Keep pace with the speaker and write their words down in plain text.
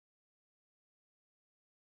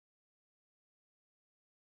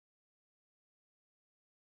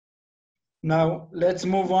Now let's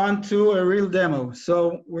move on to a real demo.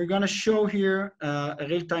 So we're going to show here a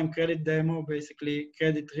real-time credit demo, basically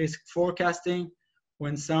credit risk forecasting.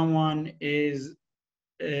 When someone is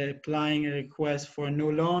applying a request for a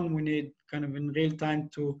new loan, we need kind of in real time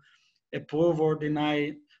to approve or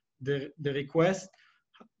deny the request.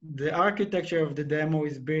 The architecture of the demo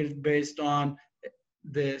is built based on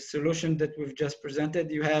the solution that we've just presented.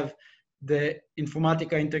 You have the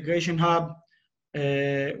Informatica integration hub,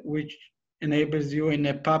 which enables you in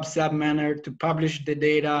a pub/sub manner to publish the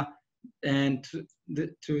data and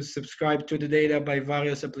to subscribe to the data by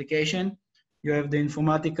various applications. You have the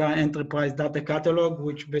Informatica Enterprise Data Catalog,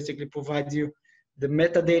 which basically provides you the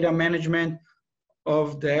metadata management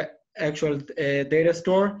of the actual data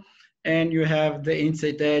store. And you have the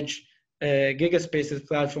Insight Edge GigaSpaces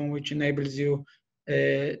platform, which enables you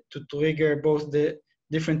to trigger both the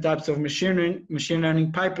different types of machine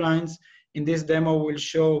learning pipelines. In this demo, we'll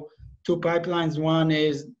show two pipelines. One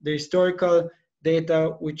is the historical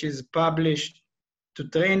data, which is published to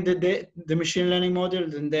train the machine learning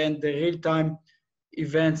models, and then the real-time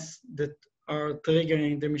events that are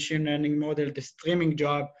triggering the machine learning model, the streaming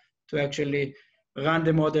job, to actually run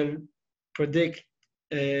the model, predict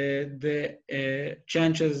the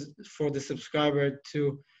chances for the subscriber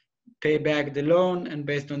to pay back the loan, and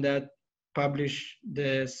based on that, publish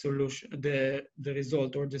the solution, the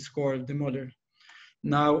result or the score of the model.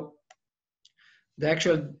 Now, the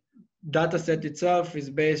actual data set itself is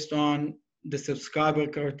based on the subscriber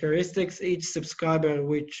characteristics. Each subscriber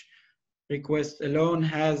which requests a loan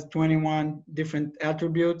has 21 different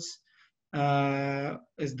attributes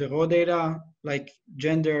as the raw data, like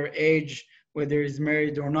gender, age, whether he's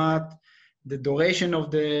married or not, the duration of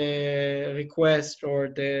the request or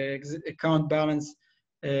the account balance,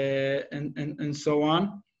 and so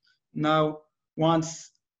on. Now,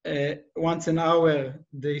 once an hour,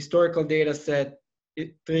 the historical data set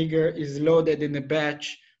is loaded in a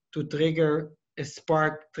batch to trigger a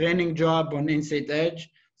Spark training job on Insight Edge.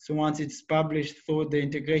 So once it's published through the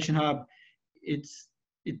integration hub, it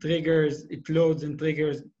loads and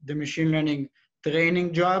triggers the machine learning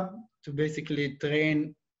training job to basically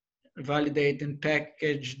train, validate, and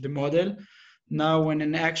package the model. Now, when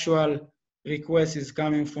an actual request is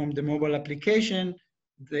coming from the mobile application,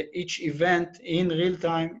 each event in real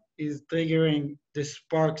time is triggering the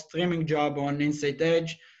Spark streaming job on Insight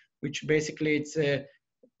Edge, which basically it's a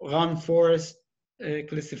run forest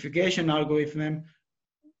classification algorithm,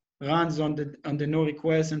 runs on the new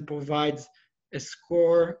request and provides a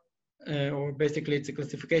score, or basically it's a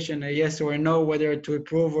classification, a yes or a no, whether to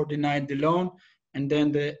approve or deny the loan. And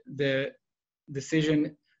then the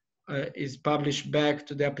decision is published back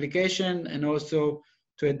to the application and also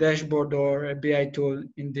to a dashboard or a BI tool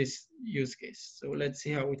in this use case. So let's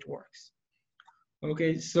see how it works.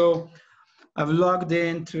 Okay, so I've logged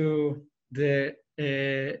into the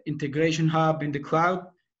integration hub in the cloud.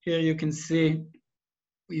 Here you can see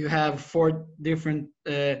you have 4 different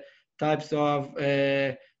types of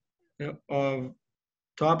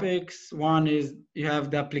topics. One is you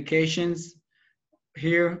have the applications.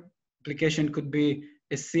 Here, application could be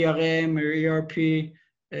a CRM or ERP.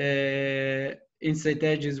 Insight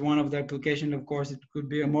Edge is one of the applications. Of course, it could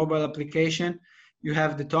be a mobile application. You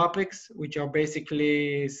have the topics, which are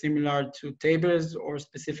basically similar to tables or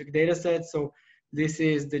specific data sets. So this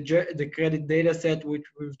is the credit data set, which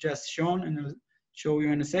we've just shown, and I'll show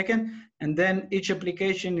you in a second. And then each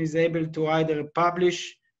application is able to either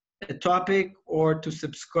publish a topic or to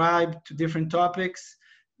subscribe to different topics.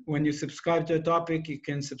 When you subscribe to a topic, you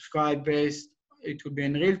can subscribe based, it could be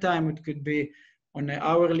in real time, it could be on an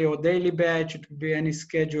hourly or daily batch, it could be any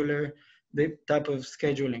scheduler, the type of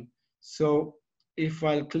scheduling. So if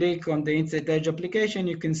I'll click on the Insight Edge application,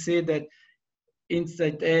 you can see that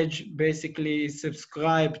Insight Edge basically is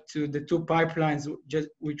subscribed to the 2 pipelines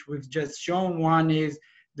which we've just shown. One is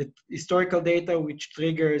the historical data, which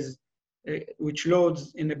triggers, which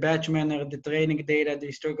loads in a batch manner the training data, the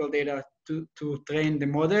historical data to train the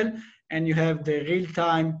model. And you have the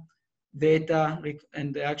real-time data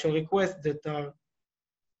and the actual requests that are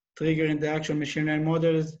triggering the actual machine learning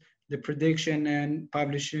models, the prediction, and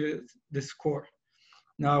publish the score.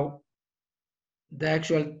 Now, the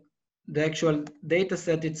actual data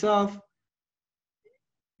set itself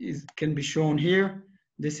can be shown here.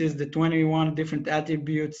 This is the 21 different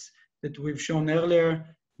attributes that we've shown earlier,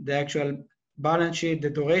 the actual balance sheet, the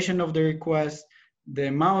duration of the request, the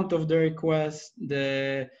amount of the request,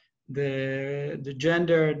 the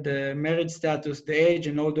gender, the marriage status, the age,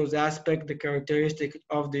 and all those aspects, the characteristic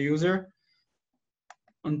of the user.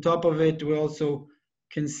 On top of it, we also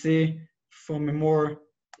can see from a more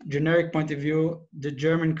generic point of view, the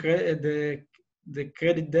German the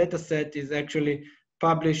credit data set is actually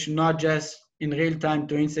published not just in real time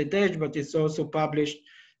to Insight Edge, but it's also published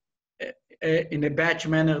in a batch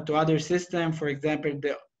manner to other systems, for example,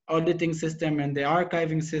 the auditing system and the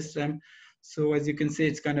archiving system. So as you can see,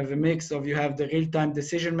 it's kind of a mix of, you have the real-time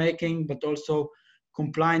decision-making, but also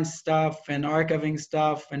compliance stuff and archiving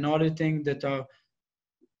stuff and auditing that are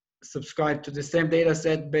subscribed to the same data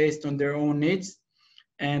set based on their own needs.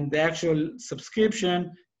 And the actual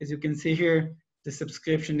subscription, as you can see here, the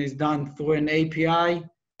subscription is done through an API,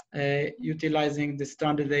 utilizing the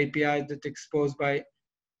standard API that's exposed by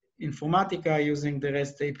Informatica using the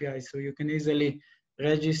REST API. So you can easily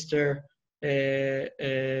register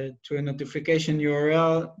to a notification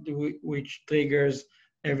URL, which triggers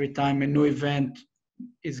every time a new event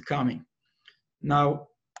is coming. Now,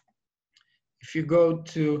 if you go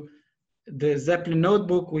to the Zeppelin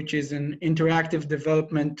Notebook, which is an interactive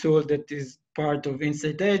development tool that is part of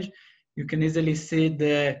Insight Edge, you can easily see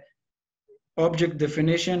the object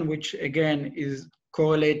definition, which again is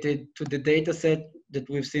correlated to the data set that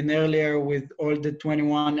we've seen earlier with all the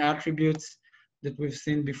 21 attributes that we've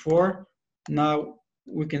seen before. Now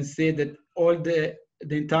we can see that all the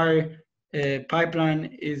entire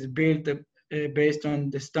pipeline is built based on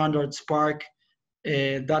the standard Spark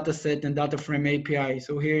dataset and data frame API.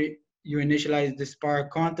 So here you initialize the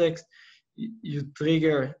Spark context, you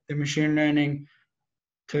trigger the machine learning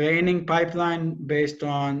training pipeline based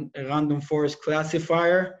on a random forest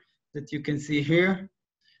classifier that you can see here.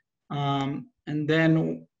 And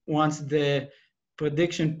then once the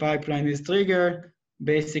prediction pipeline is triggered,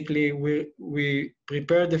 basically we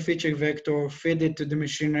prepare the feature vector, feed it to the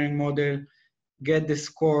machine learning model, get the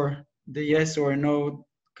score, the yes or no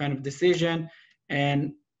kind of decision.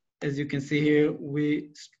 And as you can see here,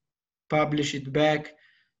 we publish it back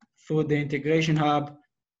through the integration hub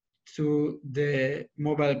to the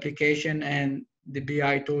mobile application and the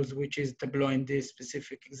BI tools, which is Tableau in this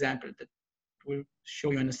specific example that we'll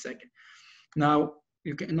show you in a second. Now,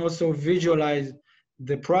 you can also visualize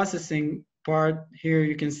the processing part. Here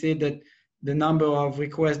you can see that the number of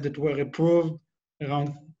requests that were approved,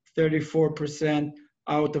 around 34%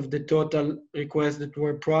 out of the total requests that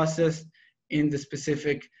were processed in the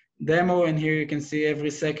specific demo. And here you can see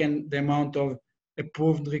every second the amount of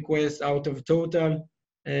approved requests out of total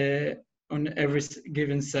on every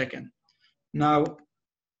given second. Now,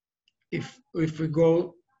 if we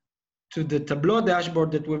go to the Tableau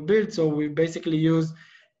dashboard that we've built, so we basically use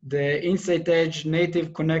the Insight Edge native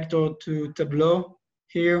connector to Tableau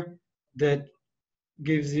here that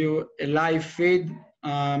gives you a live feed.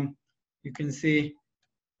 You can see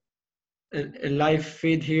a live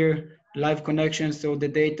feed here, live connection, so the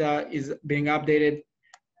data is being updated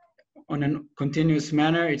on a continuous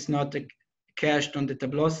manner. It's not cached on the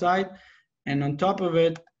Tableau side. And on top of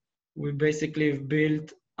it, we basically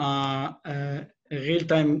built a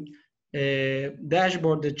real-time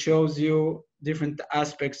dashboard that shows you different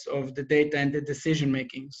aspects of the data and the decision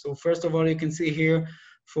making. So first of all, you can see here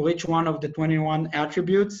for each one of the 21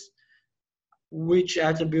 attributes, which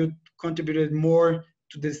attribute contributed more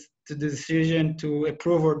to this to the decision to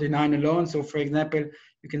approve or deny a loan. So for example,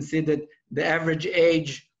 you can see that the average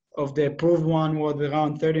age of the approved one was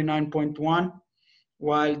around 39.1,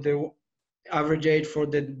 while the average age for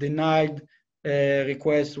the denied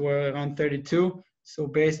requests were around 32. So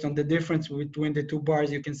based on the difference between the two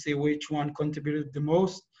bars, you can see which one contributed the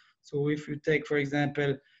most. So if you take, for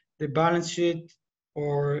example, the balance sheet,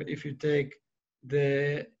 or if you take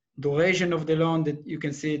the duration of the loan, that you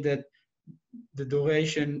can see that the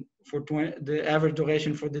duration for the average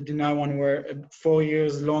duration for the denied one were 4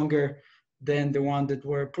 years longer than the one that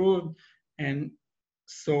were approved, and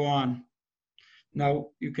so on. Now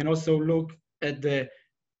you can also look at the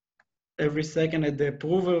every second at the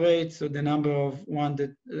approval rate, so the number of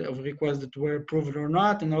requests that were approved or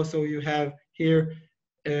not, and also you have here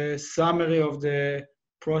a summary of the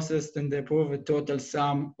processed and the approved, a total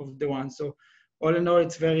sum of the ones. So all in all,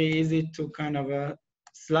 it's very easy to kind of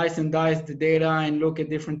slice and dice the data and look at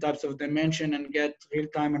different types of dimension and get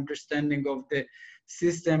real-time understanding of the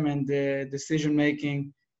system and the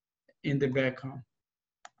decision-making in the background.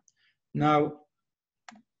 Now,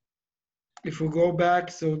 if we go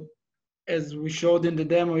back, so as we showed in the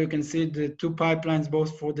demo, you can see the two pipelines,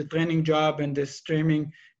 both for the training job and the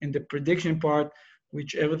streaming and the prediction part,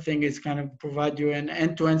 which everything is kind of provide you an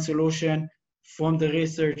end-to-end solution from the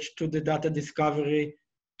research to the data discovery,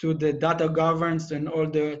 to the data governance and all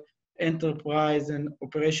the enterprise and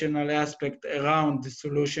operational aspect around the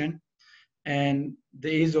solution. And the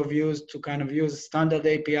ease of use to kind of use standard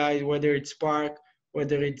API, whether it's Spark,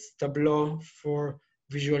 whether it's Tableau for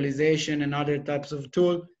visualization and other types of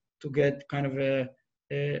tool to get kind of a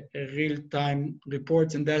real-time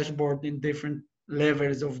reports and dashboard in different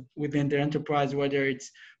levels of within the enterprise, whether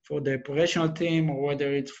it's for the operational team or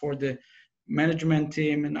whether it's for the management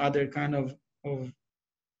team and other kind of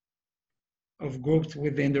groups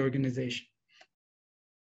within the organization.